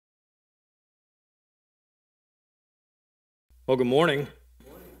Well, good morning.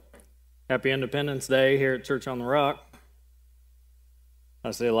 Happy Independence Day here at Church on the Rock. I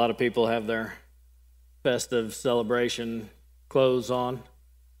see a lot of people have their festive celebration clothes on.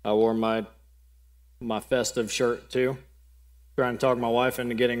 I wore my festive shirt too. Trying to talk my wife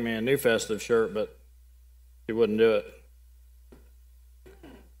into getting me a new festive shirt, but she wouldn't do it.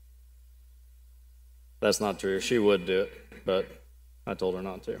 That's not true. She would do it, but I told her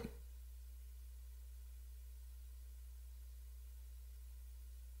not to.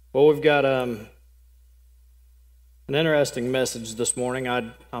 Well, we've got an interesting message this morning.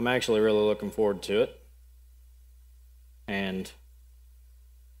 I'm actually really looking forward to it, and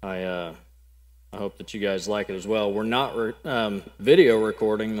I hope that you guys like it as well. We're not video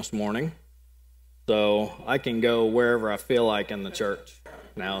recording this morning, so I can go wherever I feel like in the church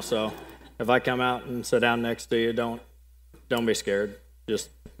now. So if I come out and sit down next to you, don't be scared.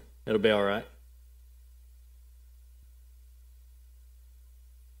 Just it'll be all right.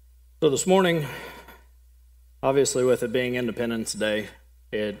 So this morning, obviously with it being Independence Day,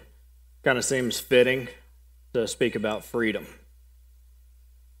 it kind of seems fitting to speak about freedom.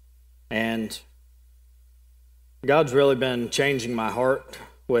 And God's really been changing my heart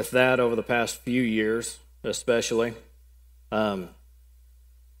with that over the past few years, especially, and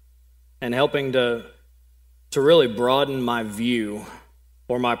helping to really broaden my view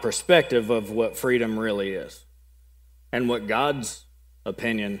or my perspective of what freedom really is and what God's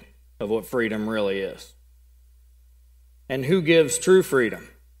opinion of what freedom really is. And who gives true freedom?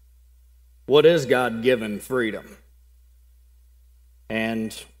 What is God-given freedom?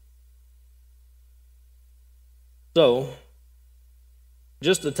 And so,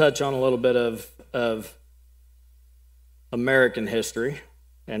 just to touch on a little bit of American history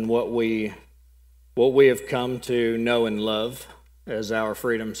and what we have come to know and love as our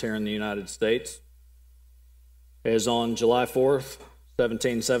freedoms here in the United States, is on July 4th,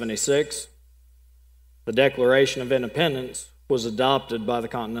 1776, the Declaration of Independence was adopted by the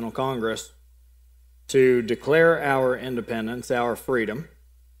Continental Congress to declare our independence, our freedom,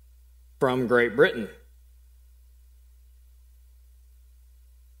 from Great Britain.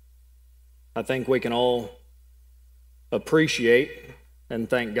 I think we can all appreciate and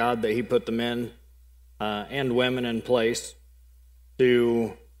thank God that He put the men and women in place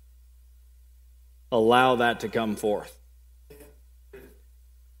to allow that to come forth.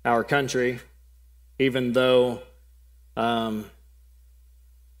 Our country, even though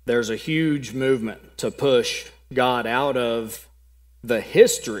there's a huge movement to push God out of the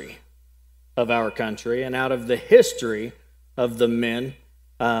history of our country and out of the history of the men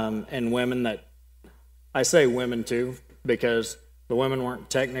and women that, I say women too, because the women weren't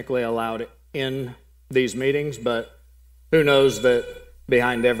technically allowed in these meetings, but who knows that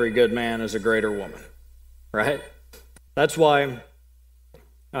behind every good man is a greater woman, right? That's why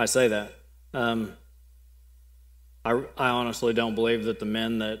I say that. I honestly don't believe that the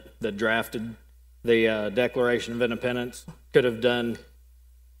men that drafted the Declaration of Independence could have done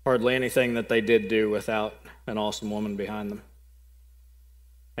hardly anything that they did do without an awesome woman behind them.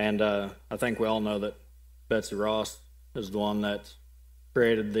 And I think we all know that Betsy Ross is the one that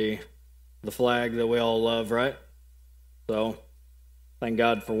created the flag that we all love, right? So, thank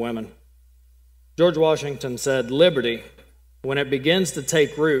God for women. George Washington said, "Liberty, when it begins to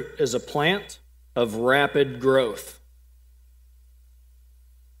take root, is a plant of rapid growth."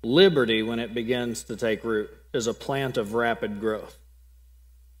 Liberty, when it begins to take root, is a plant of rapid growth.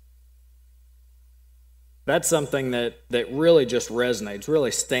 That's something that really just resonates,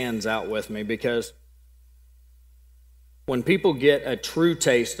 really stands out with me, because when people get a true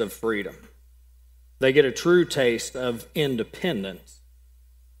taste of freedom, they get a true taste of independence,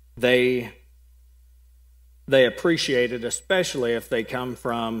 they appreciate it, especially if they come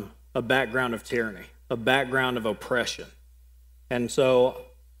from a background of tyranny, a background of oppression. And so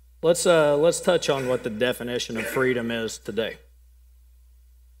let's touch on what the definition of freedom is today.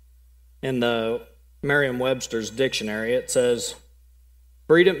 In the Merriam-Webster's dictionary, it says,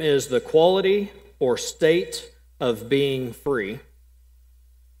 "Freedom is the quality or state of being free,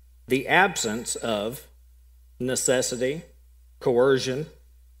 the absence of necessity, coercion,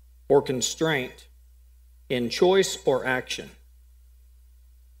 or constraint in choice or action.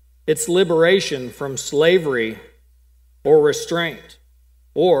 It's liberation from slavery or restraint,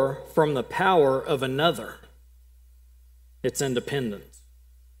 or from the power of another. It's independence.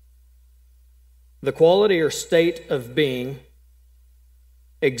 The quality or state of being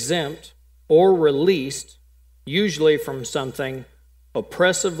exempt or released, usually from something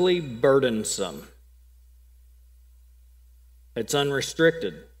oppressively burdensome. It's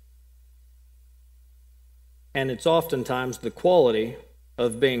unrestricted. and it's oftentimes the quality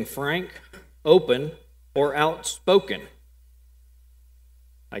of being frank, open, or outspoken.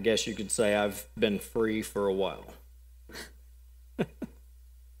 I guess you could say I've been free for a while.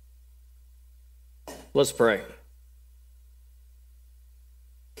 Let's pray.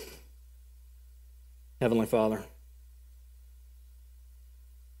 Heavenly Father,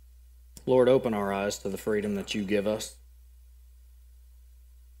 Lord, open our eyes to the freedom that you give us,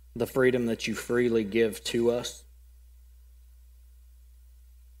 the freedom that you freely give to us.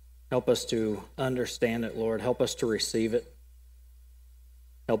 Help us to understand it, Lord. Help us to receive it.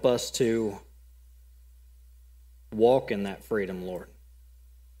 Help us to walk in that freedom, Lord.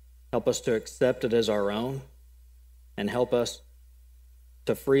 Help us to accept it as our own, and help us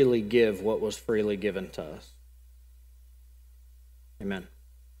to freely give what was freely given to us. Amen.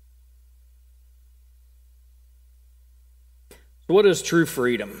 So what is true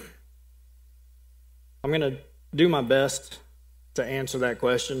freedom? I'm going to do my best to answer that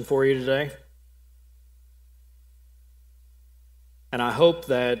question for you today. And I hope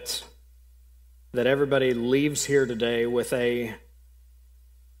that everybody leaves here today with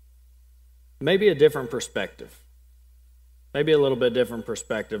maybe a different perspective. Maybe a little bit different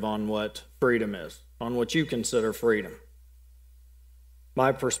perspective on what freedom is, on what you consider freedom.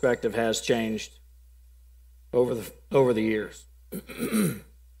 My perspective has changed over the years.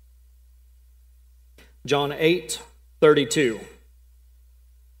 John 8:32.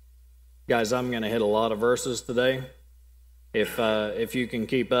 Guys, I'm going to hit a lot of verses today. If you can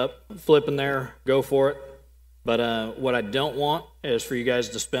keep up flipping there, go for it. But what I don't want is for you guys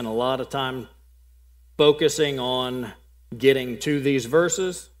to spend a lot of time focusing on getting to these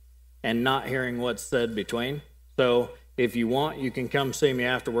verses and not hearing what's said between. So if you want, you can come see me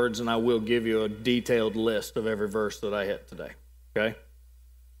afterwards, and I will give you a detailed list of every verse that I hit today. Okay?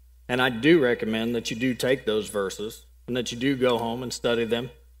 And I do recommend that you do take those verses and that you do go home and study them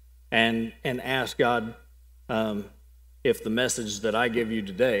and ask God if the message that I give you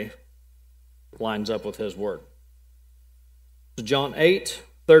today lines up with His Word. So John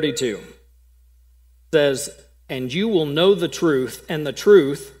 8:32 says, "And you will know the truth, and the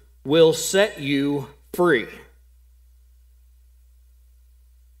truth will set you free."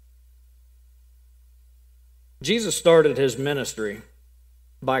 Jesus started His ministry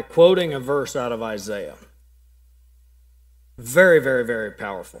by quoting a verse out of Isaiah. Very, very, very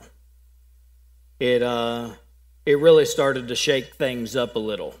powerful. It really started to shake things up a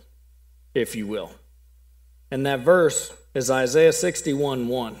little, if you will. And that verse is Isaiah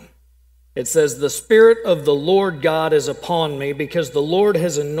 61:1. It says, "The Spirit of the Lord God is upon me, because the Lord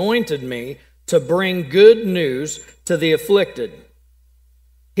has anointed me to bring good news to the afflicted.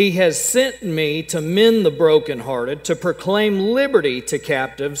 He has sent me to mend the brokenhearted, to proclaim liberty to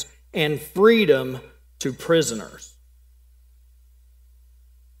captives and freedom to prisoners."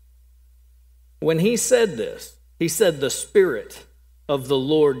 When he said this, he said, "The Spirit of the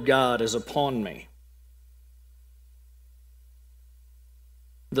Lord God is upon me."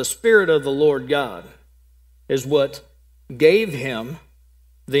 The Spirit of the Lord God is what gave him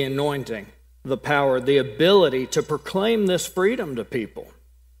the anointing, the power, the ability to proclaim this freedom to people.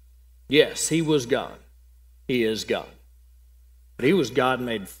 Yes, he was God. He is God. But he was God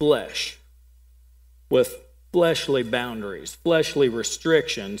made flesh with fleshly boundaries, fleshly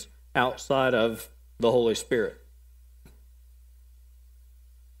restrictions outside of the Holy Spirit.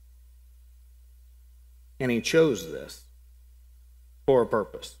 And he chose this for a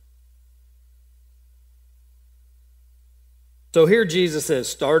purpose. So here Jesus is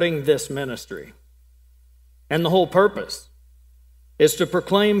starting this ministry. And the whole purpose is to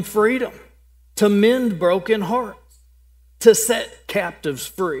proclaim freedom, to mend broken hearts, to set captives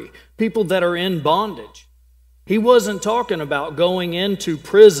free, people that are in bondage. He wasn't talking about going into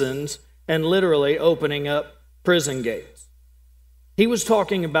prisons and literally opening up prison gates. He was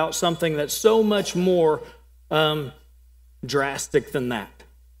talking about something that's so much more drastic than that,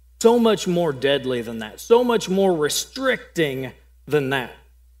 so much more deadly than that, so much more restricting than that.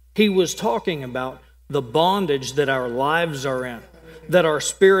 He was talking about the bondage that our lives are in, that our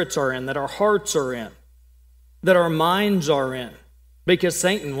spirits are in, that our hearts are in, that our minds are in, because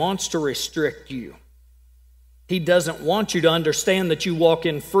Satan wants to restrict you. He doesn't want you to understand that you walk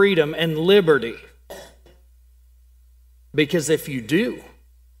in freedom and liberty. Because if you do,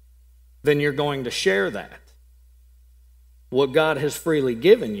 then you're going to share that. What God has freely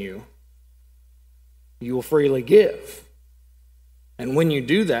given you, you will freely give. And when you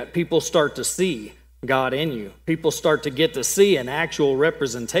do that, people start to see God in you. People start to get to see an actual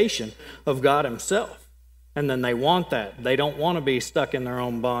representation of God Himself. And then they want that. They don't want to be stuck in their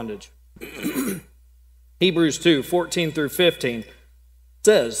own bondage. Hebrews 2, 14 through 15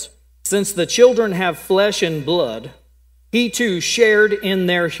 says, since the children have flesh and blood, he too shared in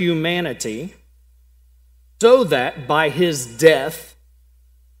their humanity, so that by his death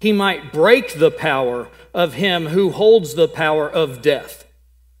he might break the power of him who holds the power of death.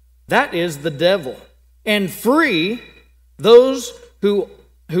 That is the devil, and free those who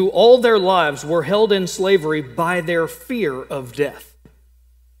all their lives were held in slavery by their fear of death.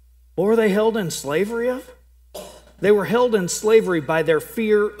 What were they held in slavery of? They were held in slavery by their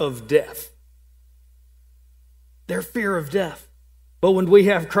fear of death. Their fear of death. But when we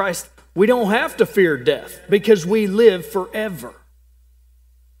have Christ, we don't have to fear death because we live forever.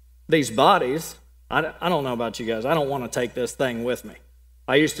 These bodies, I don't know about you guys, I don't want to take this thing with me.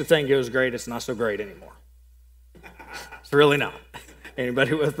 I used to think it was great. It's not so great anymore. It's really not.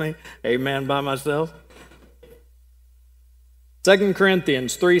 Anybody with me? Amen by myself. 2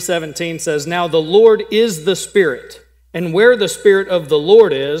 Corinthians 3:17 says, now the Lord is the Spirit, and where the Spirit of the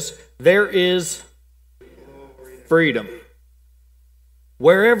Lord is, there is freedom.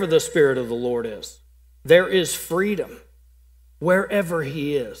 Wherever the Spirit of the Lord is, there is freedom. Wherever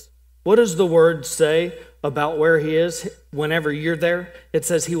He is. What does the Word say about where He is whenever you're there? It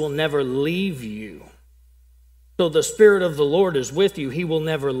says He will never leave you. So the Spirit of the Lord is with you. He will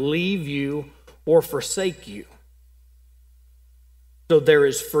never leave you or forsake you. So there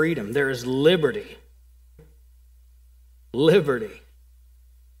is freedom. There is liberty. Liberty.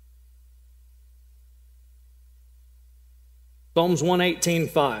 Psalms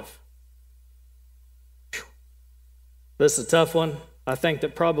 118:5. This is a tough one. I think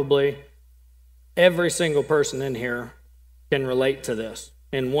that probably every single person in here can relate to this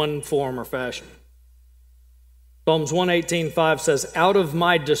in one form or fashion. Psalms 118:5 says, out of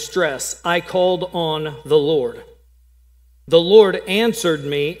my distress I called on the Lord. The Lord answered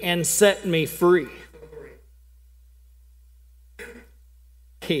me and set me free.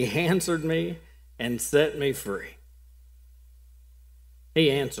 He answered me and set me free.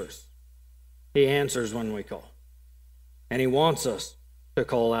 He answers. He answers when we call. And He wants us to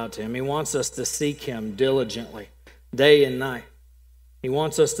call out to Him. He wants us to seek Him diligently, day and night. He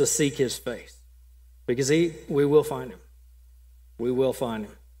wants us to seek His face. Because we will find Him. We will find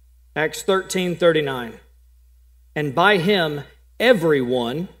Him. Acts 13:39. And by Him,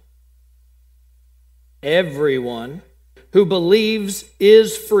 everyone who believes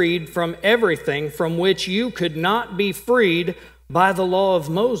is freed from everything from which you could not be freed by the law of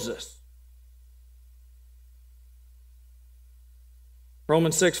Moses.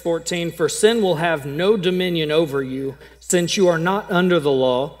 Romans 6:14, for sin will have no dominion over you, since you are not under the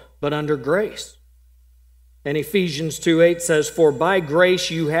law, but under grace. And Ephesians 2:8 says, for by grace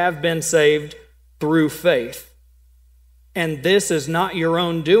you have been saved through faith. And this is not your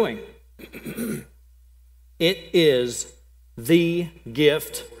own doing. It is the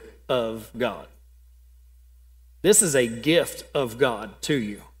gift of God. This is a gift of God to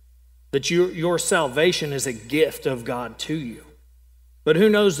you. That your salvation is a gift of God to you. But who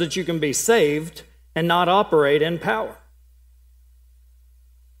knows that you can be saved and not operate in power?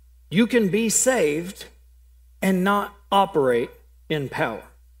 You can be saved and not operate in power.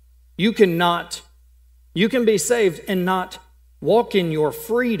 You can be saved and not walk in your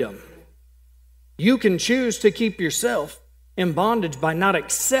freedom. You can choose to keep yourself in bondage by not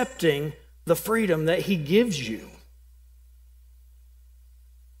accepting the freedom that He gives you.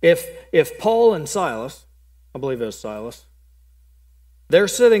 If Paul and Silas, I believe it was Silas, they're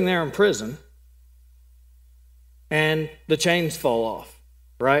sitting there in prison and the chains fall off,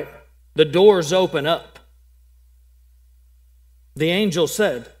 right? The doors open up. The angel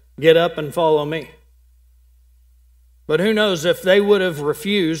said, get up and follow me. But who knows, if they would have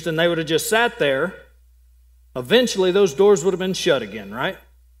refused and they would have just sat there, eventually those doors would have been shut again, right?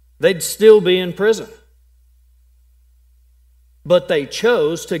 They'd still be in prison. But they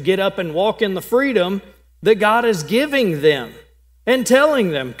chose to get up and walk in the freedom that God is giving them and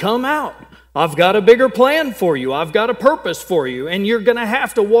telling them, come out. I've got a bigger plan for you. I've got a purpose for you, and you're going to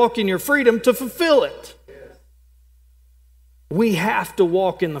have to walk in your freedom to fulfill it. We have to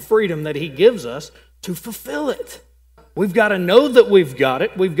walk in the freedom that He gives us to fulfill it. We've got to know that we've got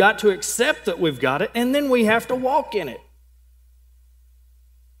it. We've got to accept that we've got it, and then we have to walk in it.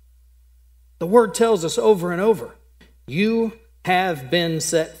 The Word tells us over and over, you have been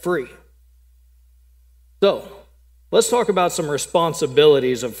set free. So, let's talk about some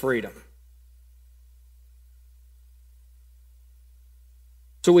responsibilities of freedom.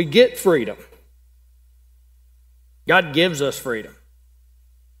 So we get freedom. God gives us freedom.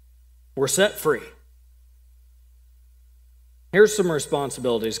 We're set free. Here's some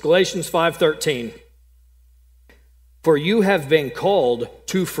responsibilities. Galatians 5:13 For you have been called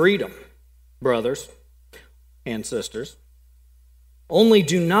to freedom, brothers and sisters. Only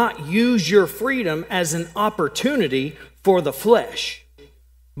do not use your freedom as an opportunity for the flesh,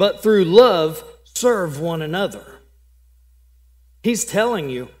 but through love serve one another. He's telling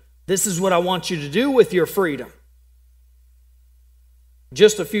you, this is what I want you to do with your freedom.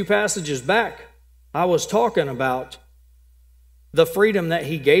 Just a few passages back, I was talking about the freedom that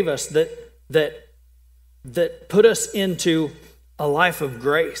he gave us that put us into a life of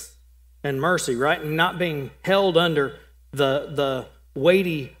grace and mercy, right? And not being held under the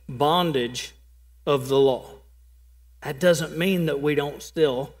weighty bondage of the law. That doesn't mean that we don't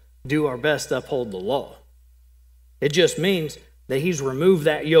still do our best to uphold the law. It just means that he's removed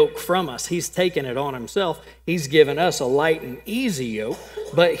that yoke from us. He's taken it on himself. He's given us a light and easy yoke.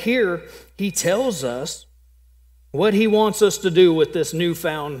 But here he tells us what he wants us to do with this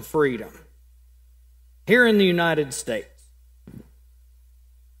newfound freedom. Here in the United States,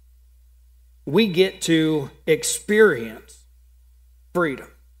 we get to experience freedom.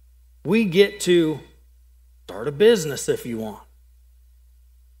 We get to start a business if you want.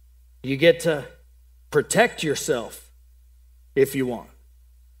 You get to protect yourself if you want.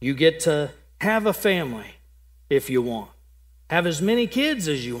 You get to have a family if you want. Have as many kids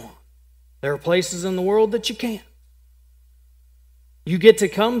as you want. There are places in the world that you can't. You get to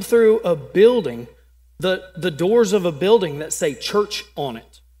come through a building, the doors of a building that say church on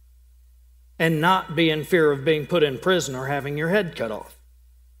it, and not be in fear of being put in prison or having your head cut off.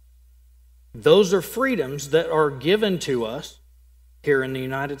 Those are freedoms that are given to us here in the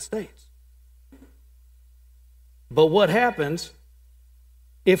United States. But what happens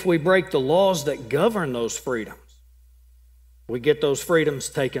if we break the laws that govern those freedoms? We get those freedoms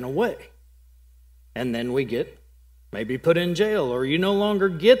taken away. And then we get maybe put in jail, or you no longer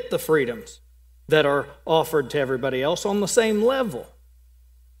get the freedoms that are offered to everybody else on the same level.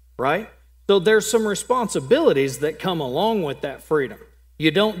 Right? So there's some responsibilities that come along with that freedom.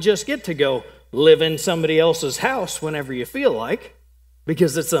 You don't just get to go live in somebody else's house whenever you feel like,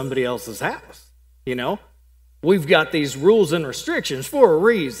 because it's somebody else's house. You know? We've got these rules and restrictions for a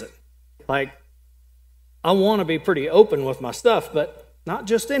reason. Like, I want to be pretty open with my stuff, but not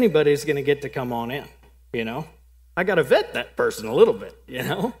just anybody's going to get to come on in, you know? I got to vet that person a little bit, you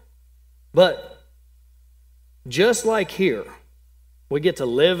know? But just like here, we get to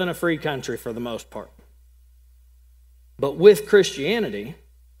live in a free country for the most part. But with Christianity,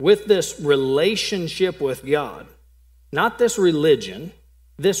 with this relationship with God, not this religion,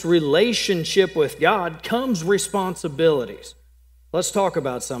 this relationship with God comes responsibilities. Let's talk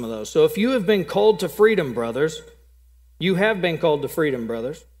about some of those. So if you have been called to freedom, brothers, you have been called to freedom,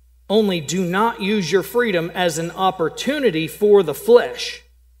 brothers. Only do not use your freedom as an opportunity for the flesh,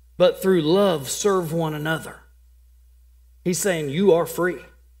 but through love serve one another. He's saying you are free.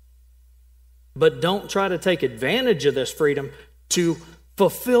 But don't try to take advantage of this freedom to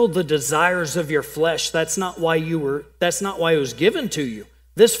fulfill the desires of your flesh. That's not why it was given to you.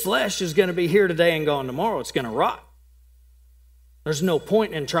 This flesh is going to be here today and gone tomorrow. It's going to rot. There's no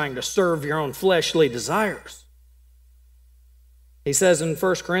point in trying to serve your own fleshly desires. He says in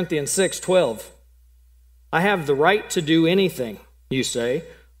 1 Corinthians 6:12, I have the right to do anything, you say,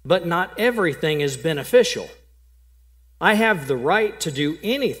 but not everything is beneficial. I have the right to do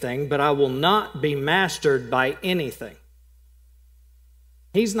anything, but I will not be mastered by anything.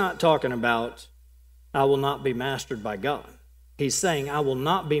 He's not talking about I will not be mastered by God. He's saying I will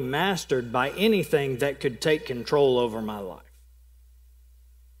not be mastered by anything that could take control over my life.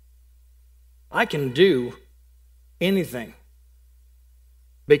 I can do anything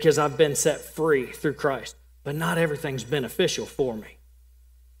because I've been set free through Christ, but not everything's beneficial for me.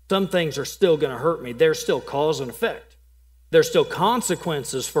 Some things are still going to hurt me. There's still cause and effect. There's still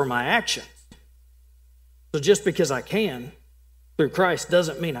consequences for my actions. So just because I can through Christ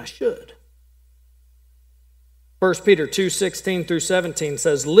doesn't mean I should. 1 Peter 2:16 through 17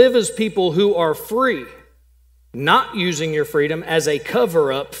 says, live as people who are free, not using your freedom as a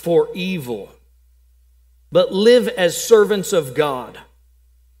cover-up for evil, but live as servants of God.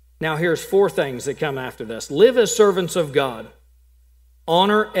 Now here's 4 things that come after this. Live as servants of God.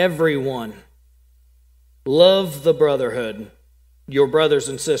 Honor everyone. Love the brotherhood, your brothers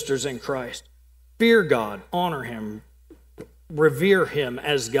and sisters in Christ. Fear God. Honor Him. Revere Him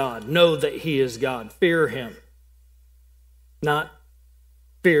as God. Know that He is God. Fear Him. Not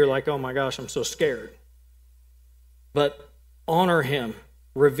fear like, oh my gosh, I'm so scared. But honor Him.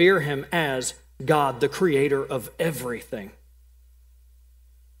 Revere Him as God, the creator of everything.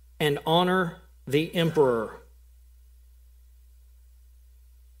 And honor the emperor.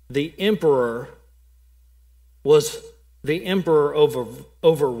 The emperor was the emperor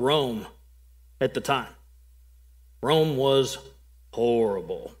over Rome at the time. Rome was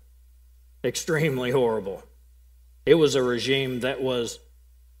horrible, extremely horrible. It was a regime that was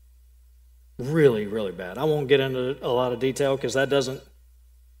really, really bad. I won't get into a lot of detail because that doesn't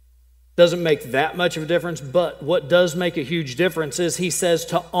make that much of a difference, but what does make a huge difference is he says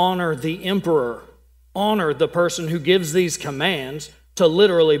to honor the emperor, honor the person who gives these commands to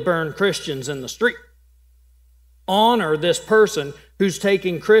literally burn Christians in the street. Honor this person who's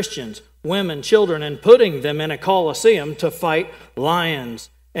taking Christians, women, children, and putting them in a coliseum to fight lions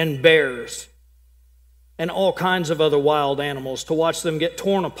and bears and all kinds of other wild animals, to watch them get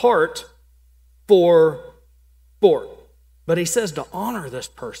torn apart for sport. But he says to honor this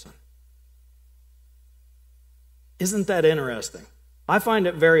person. Isn't that interesting? I find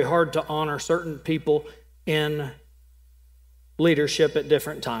it very hard to honor certain people in leadership at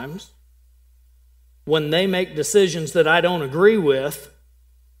different times. When they make decisions that I don't agree with,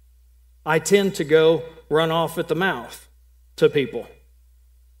 I tend to go run off at the mouth to people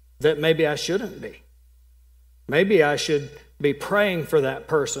that maybe I shouldn't be. Maybe I should be praying for that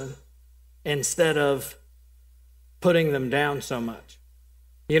person instead of putting them down so much.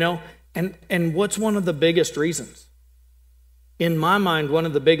 You know, and what's one of the biggest reasons? In my mind, one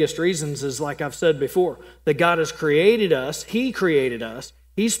of the biggest reasons is, like I've said before, that God has created us. He created us.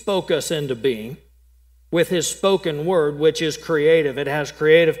 He spoke us into being with His spoken word, which is creative. It has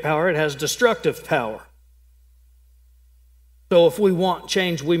creative power. It has destructive power. So if we want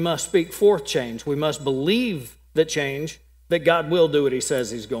change, we must speak forth change. We must believe that change, that God will do what He says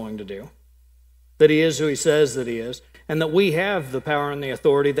He's going to do, that He is who He says that He is, and that we have the power and the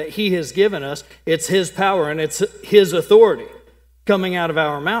authority that He has given us. It's His power and it's His authority coming out of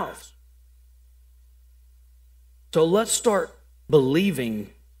our mouths. So let's start believing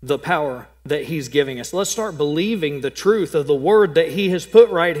the power that He's giving us. Let's start believing the truth of the word that He has put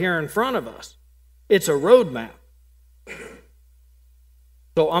right here in front of us. It's a roadmap.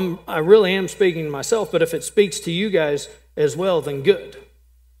 So I really am speaking to myself, but if it speaks to you guys as well, then good.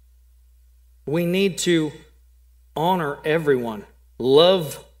 We need to honor everyone,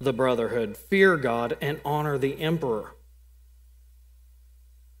 love the brotherhood, fear God, and honor the emperor.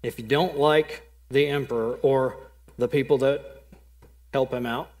 If you don't like the emperor or the people that help him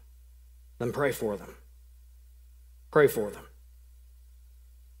out, then pray for them. Pray for them.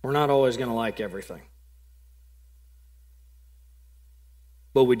 We're not always going to like everything,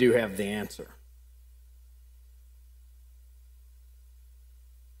 but we do have the answer.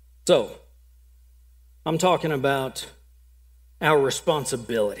 So, I'm talking about our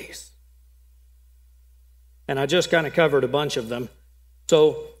responsibilities. And I just kind of covered a bunch of them.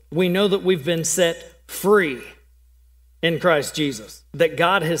 So, we know that we've been set free in Christ Jesus, that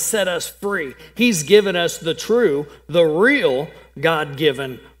God has set us free. He's given us the true, the real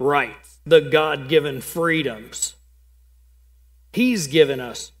God-given rights, the God-given freedoms. He's given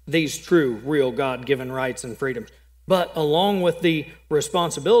us these true, real God-given rights and freedoms. But along with the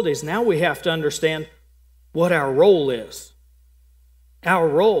responsibilities, now we have to understand what our role is. Our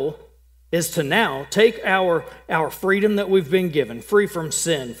role is to now take our freedom that we've been given, free from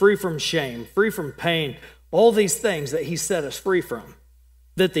sin, free from shame, free from pain, all these things that He set us free from,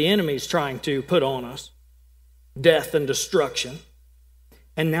 that the enemy's trying to put on us, death and destruction.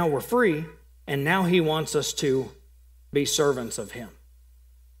 And now we're free, and now He wants us to be servants of Him.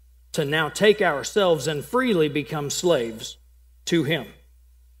 To now take ourselves and freely become slaves to Him.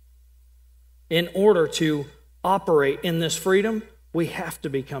 In order to operate in this freedom, we have to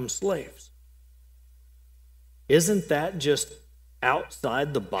become slaves. Isn't that just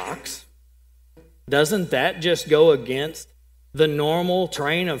outside the box? Doesn't that just go against the normal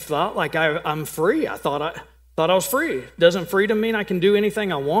train of thought? Like I'm free. I thought I was free. Doesn't freedom mean I can do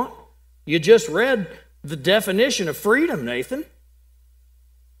anything I want? You just read the definition of freedom, Nathan.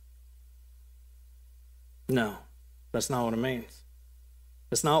 No, that's not what it means.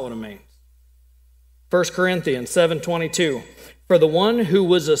 That's not what it means. 1 Corinthians 7:22, for the one who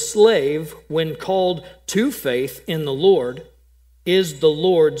was a slave when called to faith in the Lord is the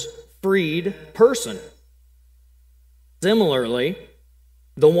Lord's freed person. Similarly,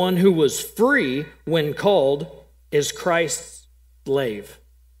 the one who was free when called is Christ's slave.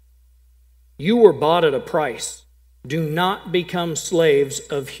 You were bought at a price. Do not become slaves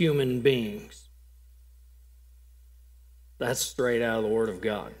of human beings. That's straight out of the Word of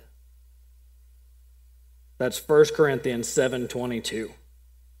God. That's 1 Corinthians 7:22.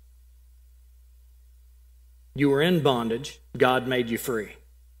 You were in bondage. God made you free.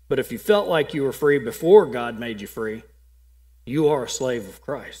 But if you felt like you were free before God made you free, you are a slave of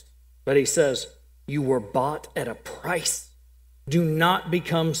Christ. But He says, You were bought at a price. Do not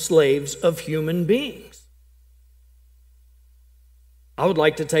become slaves of human beings. I would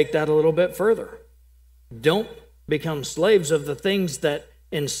like to take that a little bit further. Don't become slaves of the things that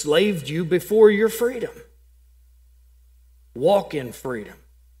enslaved you before your freedom. Walk in freedom.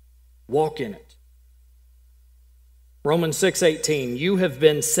 Walk in it. Romans 6:18, you have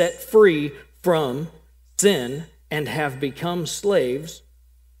been set free from sin and have become slaves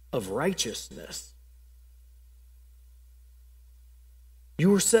of righteousness. You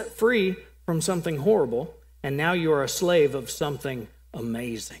were set free from something horrible, and now you are a slave of something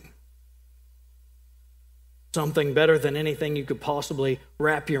amazing. Something better than anything you could possibly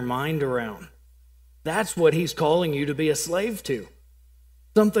wrap your mind around. That's what he's calling you to be a slave to.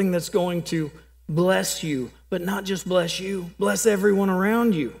 Something that's going to bless you, but not just bless you, bless everyone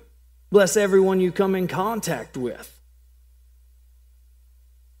around you. Bless everyone you come in contact with.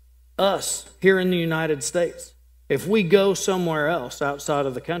 Us, here in the United States, if we go somewhere else outside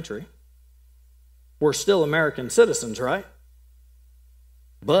of the country, we're still American citizens, right?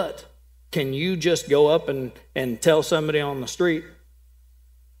 But can you just go up and tell somebody on the street,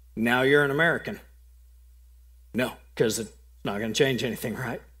 now you're an American? No, because it's not going to change anything,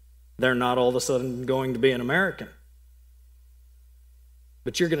 right? They're not all of a sudden going to be an American.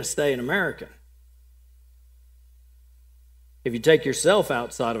 But you're going to stay an American. If you take yourself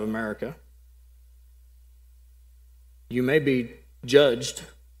outside of America, you may be judged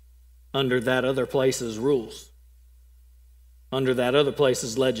under that other place's rules, under that other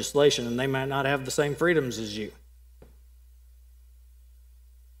place's legislation, and they might not have the same freedoms as you.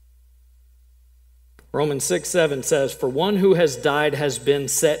 Romans 6:7 says, for one who has died has been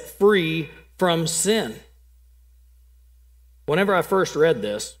set free from sin. Whenever I first read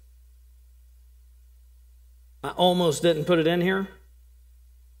this, I almost didn't put it in here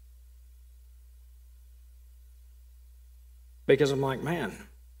because I'm like, man,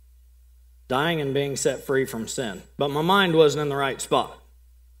 dying and being set free from sin. But my mind wasn't in the right spot.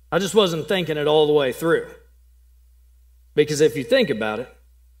 I just wasn't thinking it all the way through. Because if you think about it,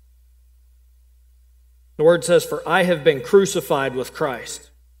 the word says, for I have been crucified with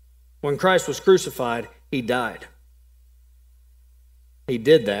Christ. When Christ was crucified, he died. He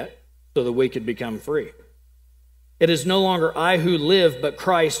did that so that we could become free. It is no longer I who live, but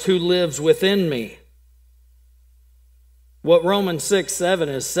Christ who lives within me. What Romans 6:7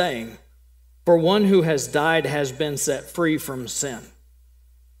 is saying, for one who has died has been set free from sin.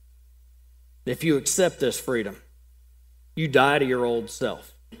 If you accept this freedom, you die to your old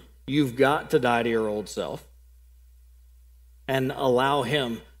self. You've got to die to your old self and allow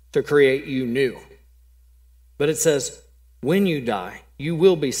him to create you new. But it says, when you die, you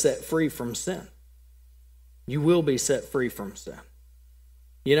will be set free from sin. You will be set free from sin.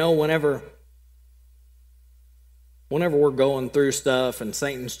 You know, whenever we're going through stuff and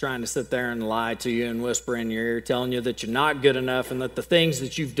Satan's trying to sit there and lie to you and whisper in your ear, telling you that you're not good enough and that the things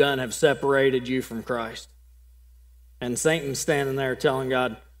that you've done have separated you from Christ. And Satan's standing there telling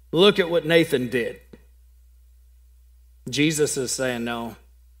God, look at what Nathan did. Jesus is saying, no,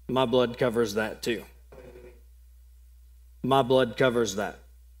 my blood covers that too. My blood covers that.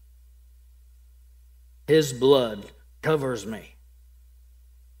 His blood covers me.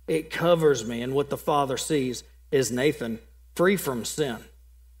 It covers me. And what the Father sees is Nathan free from sin.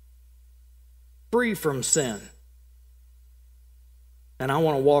 Free from sin. And I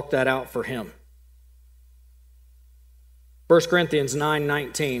want to walk that out for him. 1 Corinthians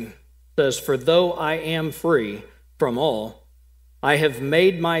 9:19 says, for though I am free from all, I have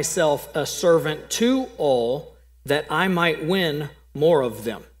made myself a servant to all that I might win more of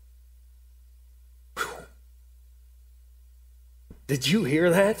them. Whew. Did you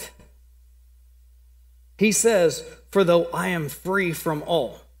hear that? He says, for though I am free from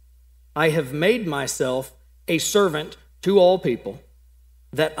all, I have made myself a servant to all people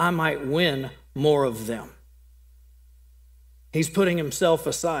that I might win more of them. He's putting himself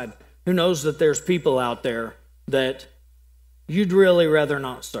aside. Who knows that there's people out there that you'd really rather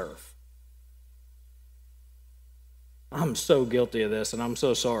not serve? I'm so guilty of this, and I'm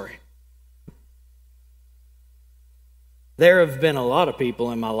so sorry. There have been a lot of people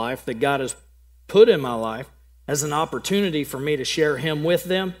in my life that God has put in my life as an opportunity for me to share him with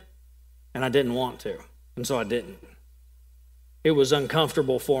them, and I didn't want to, and so I didn't. It was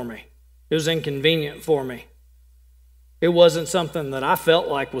uncomfortable for me. It was inconvenient for me. It wasn't something that I felt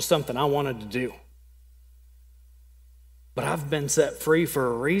like was something I wanted to do. But I've been set free for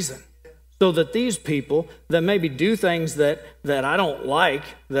a reason. So that these people that maybe do things that I don't like,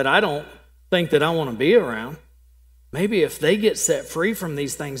 that I don't think that I want to be around, maybe if they get set free from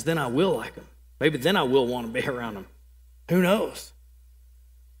these things, then I will like them. Maybe then I will want to be around them. Who knows?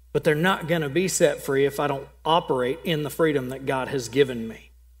 But they're not going to be set free if I don't operate in the freedom that God has given me,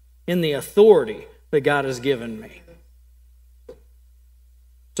 in the authority that God has given me.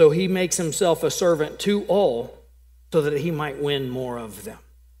 So he makes himself a servant to all so that he might win more of them.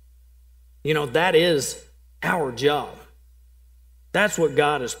 You know, that is our job. That's what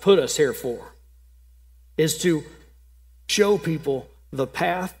God has put us here for, is to show people the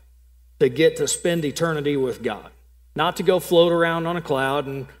path to get to spend eternity with God. Not to go float around on a cloud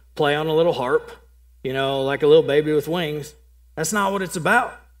and play on a little harp, you know, like a little baby with wings. That's not what it's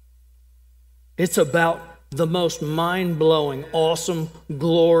about. It's about the most mind-blowing, awesome,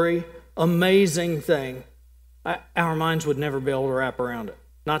 glory, amazing thing. Our minds would never be able to wrap around it.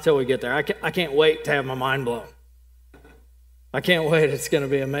 Not till we get there. I can't wait to have my mind blown. I can't wait. It's going to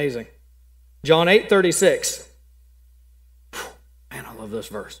be amazing. John 8:36. Man, I love this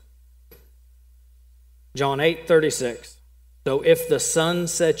verse. John 8:36. So if the Son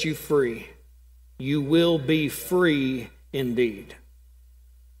sets you free, you will be free indeed.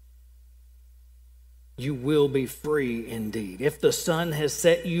 You will be free indeed. If the Son has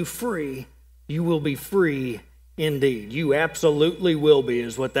set you free, you will be free indeed. You absolutely will be,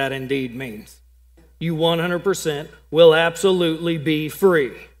 is what that indeed means. You 100% will absolutely be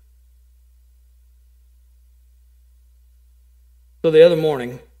free. So the other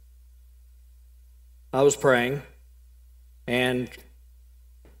morning, I was praying, and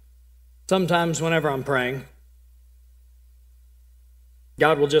sometimes whenever I'm praying,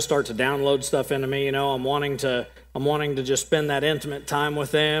 God will just start to download stuff into me. You know, I'm wanting to just spend that intimate time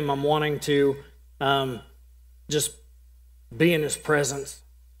with Him. I'm wanting to just be in His presence.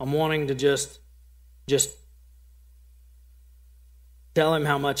 I'm wanting to just tell Him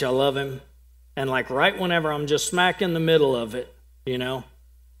how much I love Him. And like right whenever I'm just smack in the middle of it, you know,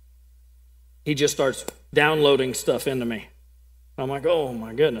 He just starts downloading stuff into me. I'm like, oh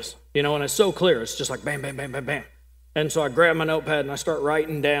my goodness. You know, and it's so clear. It's just like bam, bam, bam, bam, bam. And so I grab my notepad and I start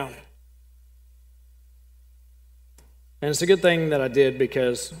writing down. And it's a good thing that I did,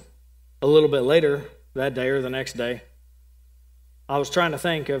 because a little bit later that day or the next day, I was trying to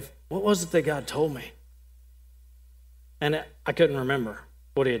think of what was it that God told me. And I couldn't remember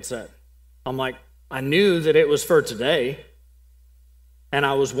what He had said. I'm like, I knew that it was for today, and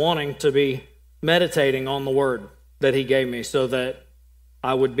I was wanting to be meditating on the word that He gave me so that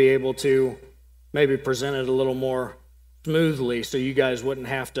I would be able to maybe present it a little more smoothly, so you guys wouldn't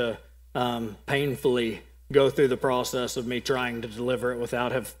have to painfully go through the process of me trying to deliver it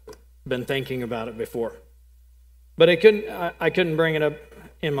without have been thinking about it before. But I couldn't bring it up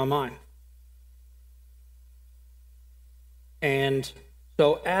in my mind. And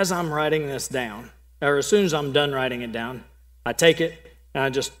so as I'm writing this down, or as soon as I'm done writing it down, I take it and I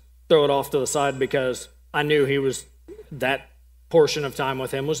just throw it off to the side, because I knew that portion of time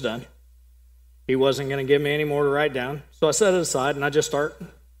with Him was done. He wasn't going to give me any more to write down. So I set it aside and I just start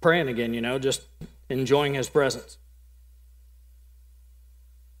praying again, you know, just enjoying His presence.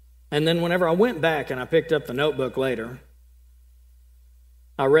 And then whenever I went back and I picked up the notebook later,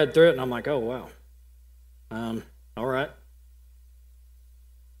 I read through it and I'm like, oh, wow. All right.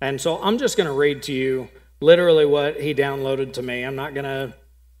 And so I'm just going to read to you literally what He downloaded to me. I'm not going to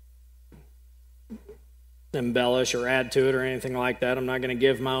embellish or add to it or anything like that. I'm not going to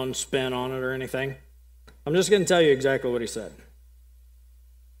give my own spin on it or anything. I'm just going to tell you exactly what He said.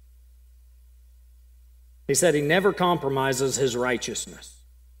 He said He never compromises His righteousness.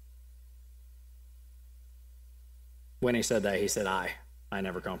 When He said that, He said, I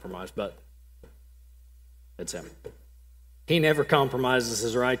never compromise, but it's Him. He never compromises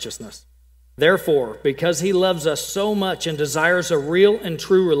His righteousness. Therefore, because He loves us so much and desires a real and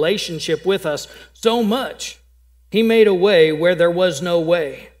true relationship with us so much, He made a way where there was no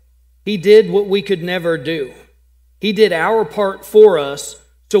way. He did what we could never do. He did our part for us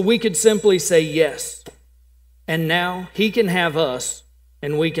so we could simply say yes. And now He can have us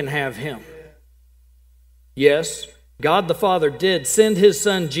and we can have Him. Yes, God the Father did send His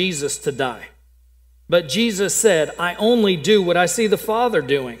Son Jesus to die. But Jesus said, I only do what I see the Father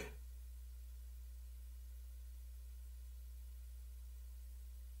doing.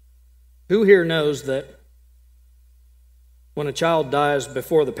 Who here knows that when a child dies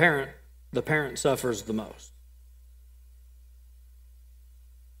before the parent suffers the most?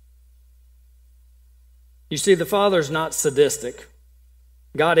 You see, the Father's not sadistic.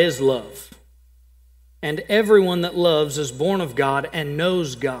 God is love. And everyone that loves is born of God and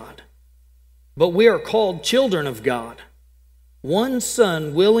knows God. But we are called children of God. One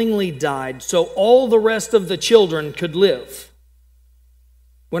son willingly died so all the rest of the children could live.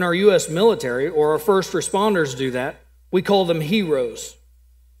 When our U.S. military or our first responders do that, we call them heroes.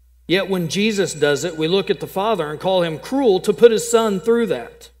 Yet when Jesus does it, we look at the Father and call him cruel to put his Son through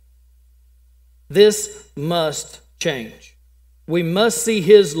that. This must change. We must see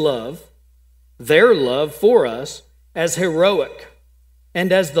his love, their love for us, as heroic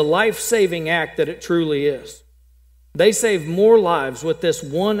and as the life-saving act that it truly is. They saved more lives with this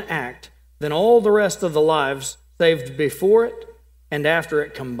one act than all the rest of the lives saved before it and after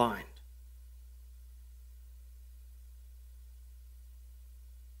it combined.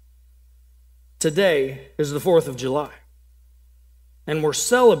 Today is the 4th of July, and we're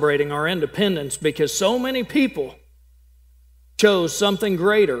celebrating our independence because so many people chose something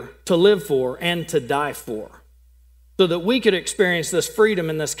greater to live for and to die for, so that we could experience this freedom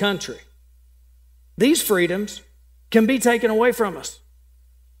in this country. These freedoms can be taken away from us.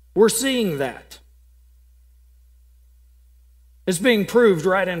 We're seeing that. It's being proved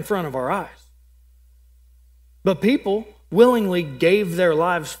right in front of our eyes. But people willingly gave their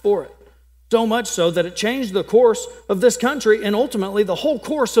lives for it, so much so that it changed the course of this country and ultimately the whole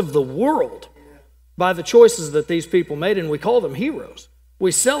course of the world by the choices that these people made, and we call them heroes.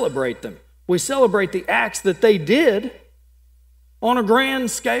 We celebrate them. We celebrate the acts that they did on a grand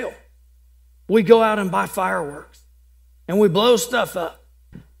scale. We go out and buy fireworks, and we blow stuff up,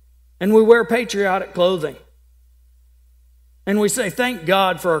 and we wear patriotic clothing, and we say, thank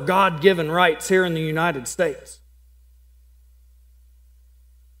God for our God-given rights here in the United States.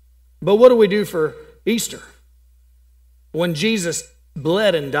 But what do we do for Easter? When Jesus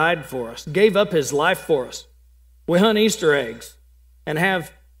bled and died for us, gave up his life for us, we hunt Easter eggs and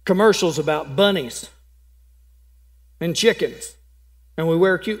have commercials about bunnies and chickens, and we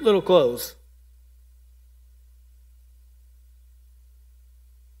wear cute little clothes.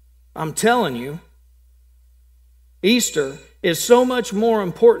 I'm telling you, Easter is so much more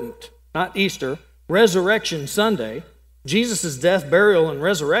important, not Easter, Resurrection Sunday, Jesus' death, burial, and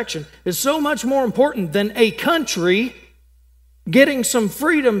resurrection is so much more important than a country getting some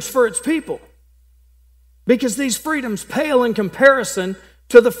freedoms for its people. Because these freedoms pale in comparison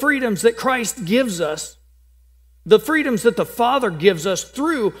to the freedoms that Christ gives us, the freedoms that the Father gives us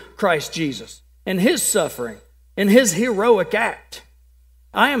through Christ Jesus and his suffering and his heroic act.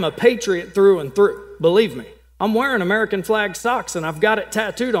 I am a patriot through and through, believe me. I'm wearing American flag socks and I've got it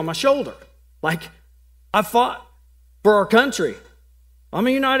tattooed on my shoulder. Like, I fought for our country. I'm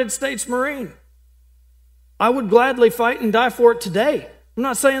a United States Marine. I would gladly fight and die for it today. I'm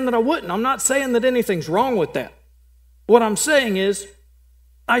not saying that I wouldn't. I'm not saying that anything's wrong with that. What I'm saying is,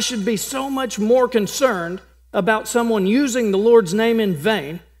 I should be so much more concerned about someone using the Lord's name in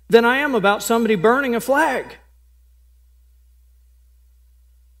vain than I am about somebody burning a flag.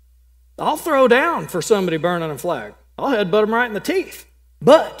 I'll throw down for somebody burning a flag. I'll headbutt them right in the teeth.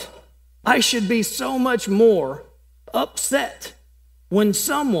 But I should be so much more upset when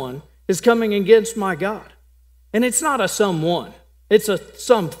someone is coming against my God. And it's not a someone. It's a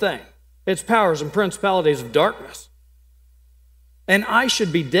something. It's powers and principalities of darkness. And I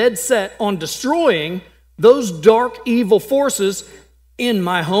should be dead set on destroying those dark, evil forces in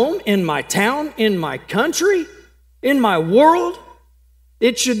my home, in my town, in my country, in my world.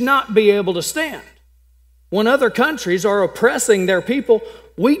 It should not be able to stand. When other countries are oppressing their people,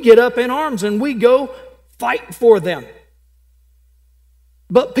 we get up in arms and we go fight for them.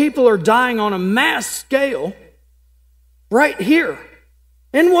 But people are dying on a mass scale right here.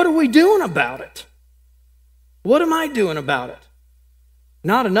 And what are we doing about it? What am I doing about it?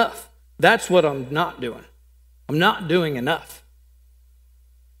 Not enough. That's what I'm not doing. I'm not doing enough.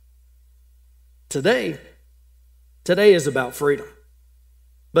 Today is about freedom.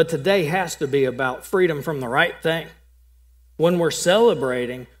 But today has to be about freedom from the right thing. When we're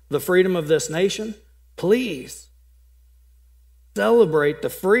celebrating the freedom of this nation, please celebrate the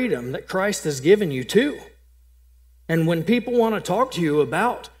freedom that Christ has given you too. And when people want to talk to you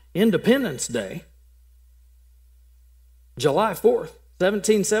about Independence Day, July 4th,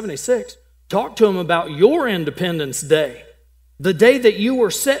 1776, talk to them about your Independence Day, the day that you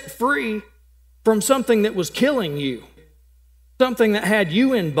were set free from something that was killing you, something that had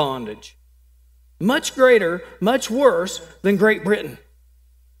you in bondage. Much greater, much worse than Great Britain.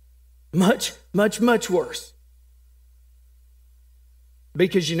 Much, much, much worse.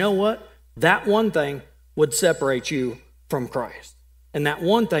 Because you know what? That one thing would separate you from Christ. And that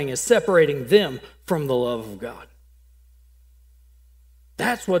one thing is separating them from the love of God.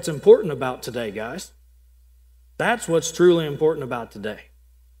 That's what's important about today, guys. That's what's truly important about today.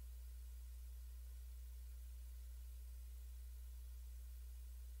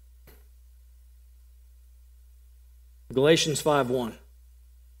 Galatians 5:1.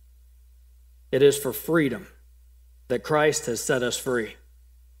 It is for freedom that Christ has set us free.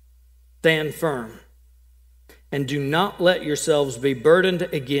 Stand firm, and do not let yourselves be burdened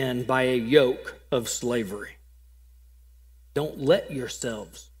again by a yoke of slavery. Don't let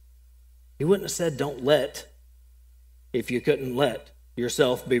yourselves. He wouldn't have said don't let if you couldn't let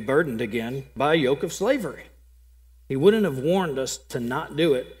yourself be burdened again by a yoke of slavery. He wouldn't have warned us to not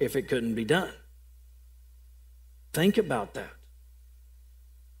do it if it couldn't be done. Think about that.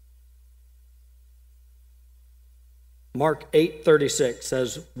 Mark 8:36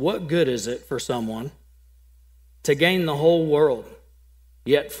 says, "What good is it for someone to gain the whole world,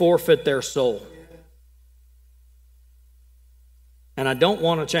 yet forfeit their soul?" And I don't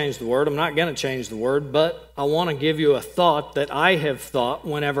want to change the word. I'm not going to change the word, but I want to give you a thought that I have thought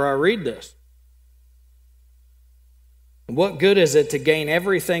whenever I read this. What good is it to gain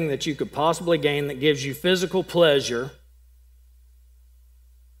everything that you could possibly gain that gives you physical pleasure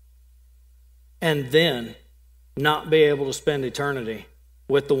and then not be able to spend eternity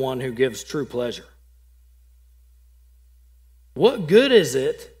with the one who gives true pleasure? What good is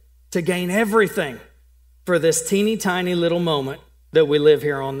it to gain everything for this teeny tiny little moment that we live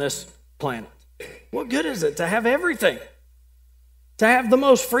here on this planet? What good is it to have everything? To have the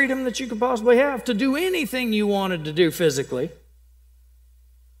most freedom that you could possibly have, to do anything you wanted to do physically,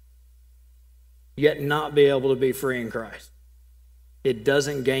 yet not be able to be free in Christ? It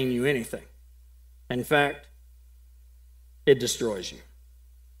doesn't gain you anything. In fact, it destroys you.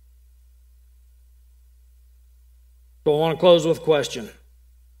 So I want to close with a question.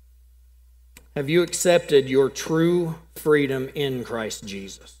 Have you accepted your true freedom in Christ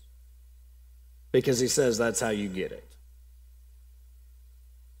Jesus? Because he says that's how you get it.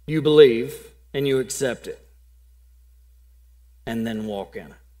 You believe and you accept it, and then walk in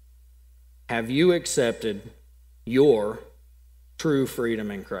it. Have you accepted your true freedom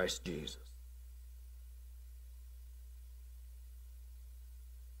in Christ Jesus?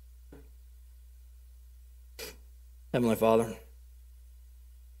 Heavenly Father,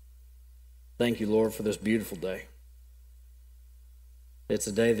 thank you, Lord, for this beautiful day. It's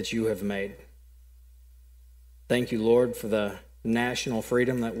a day that you have made. Thank you, Lord, for the national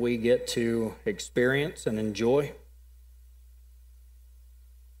freedom that we get to experience and enjoy.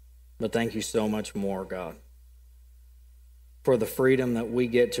 But thank you so much more, God, for the freedom that we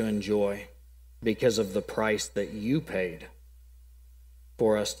get to enjoy because of the price that you paid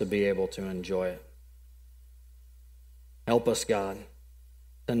for us to be able to enjoy it. Help us, God,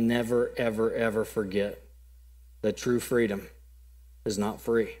 to never, ever, ever forget that true freedom is not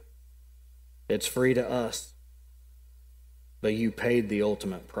free. It's free to us, but you paid the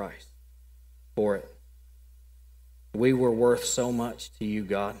ultimate price for it. We were worth so much to you,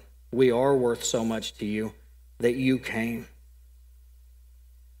 God. We are worth so much to you that you came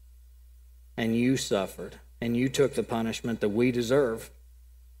and you suffered and you took the punishment that we deserve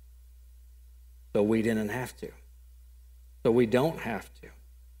so we didn't have to. So we don't have to.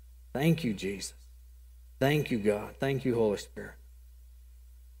 Thank you, Jesus. Thank you, God. Thank you, Holy Spirit.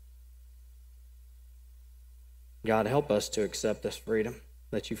 God, help us to accept this freedom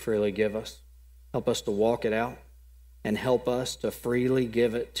that you freely give us. Help us to walk it out and help us to freely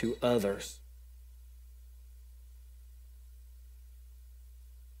give it to others.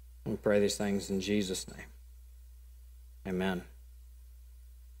 We pray these things in Jesus' name. Amen.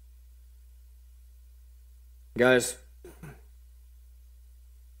 Guys,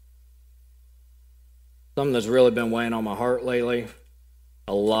 something that's really been weighing on my heart lately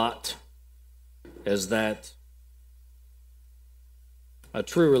a lot is that a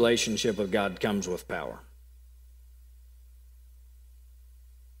true relationship with God comes with power.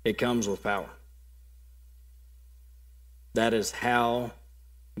 It comes with power. That is how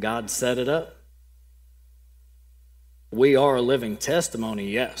God set it up. We are a living testimony,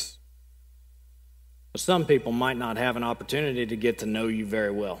 yes. But some people might not have an opportunity to get to know you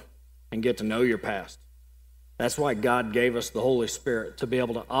very well and get to know your past. That's why God gave us the Holy Spirit, to be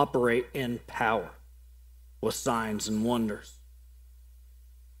able to operate in power with signs and wonders.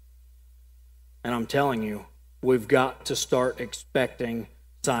 And I'm telling you, we've got to start expecting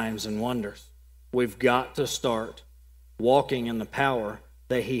signs and wonders. We've got to start walking in the power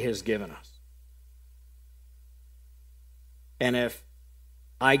that he has given us. And if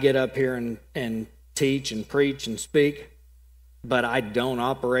I get up here and teach and preach and speak, but I don't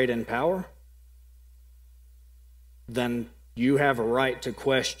operate in power, then you have a right to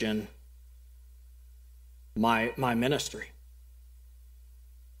question my ministry.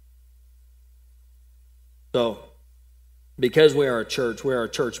 So, because we are a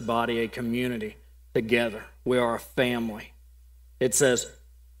church body, a community together. We are a family. It says,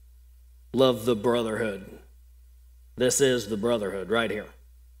 Love the brotherhood. This is the brotherhood right here.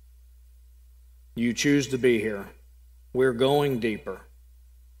 You choose to be here. We're going deeper.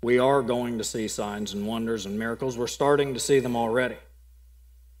 We are going to see signs and wonders and miracles. We're starting to see them already.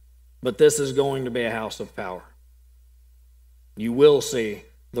 But this is going to be a house of power. You will see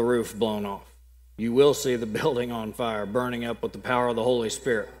the roof blown off. You will see the building on fire, burning up with the power of the Holy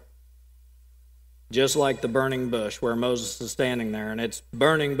Spirit. Just like the burning bush where Moses is standing there, and it's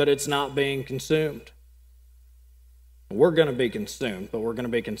burning, but it's not being consumed. We're going to be consumed, but we're going to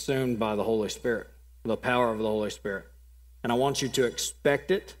be consumed by the Holy Spirit, the power of the Holy Spirit. And I want you to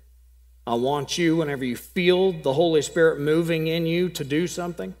expect it. I want you, whenever you feel the Holy Spirit moving in you to do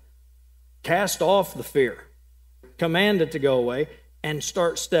something, cast off the fear. Command it to go away and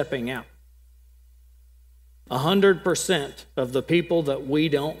start stepping out. 100% of the people that we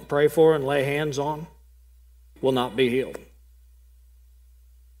don't pray for and lay hands on will not be healed.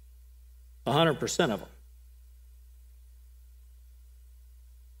 100% of them.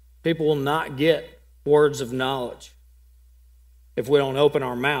 People will not get words of knowledge if we don't open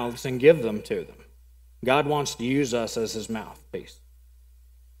our mouths and give them to them. God wants to use us as his mouthpiece.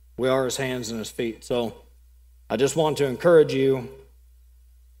 We are his hands and his feet. So I just want to encourage you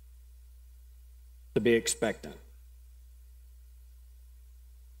to be expectant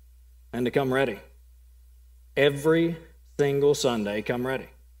and to come ready. Every single Sunday, come ready.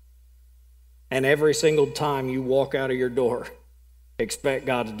 And every single time you walk out of your door, expect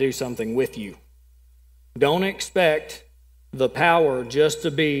God to do something with you. Don't expect the power just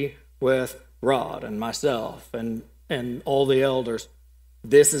to be with Rod and myself and all the elders.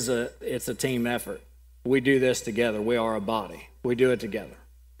 It's a team effort. We do this together. We are a body. We do it together.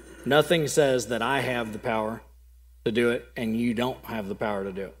 Nothing says that I have the power to do it and you don't have the power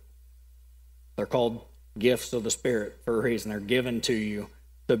to do it. They're called gifts of the Spirit for a reason. They're given to you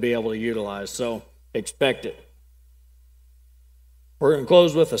to be able to utilize. So expect it. We're going to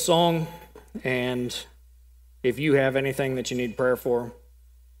close with a song, and if you have anything that you need prayer for,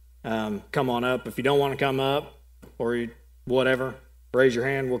 come on up. If you don't want to come up or whatever, raise your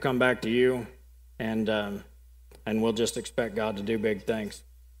hand. We'll come back to you, and we'll just expect God to do big things.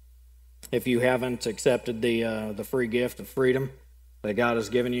 If you haven't accepted the free gift of freedom that God has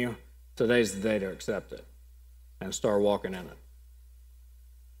given you, today's the day to accept it and start walking in it.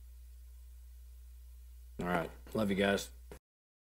 All right. Love you guys.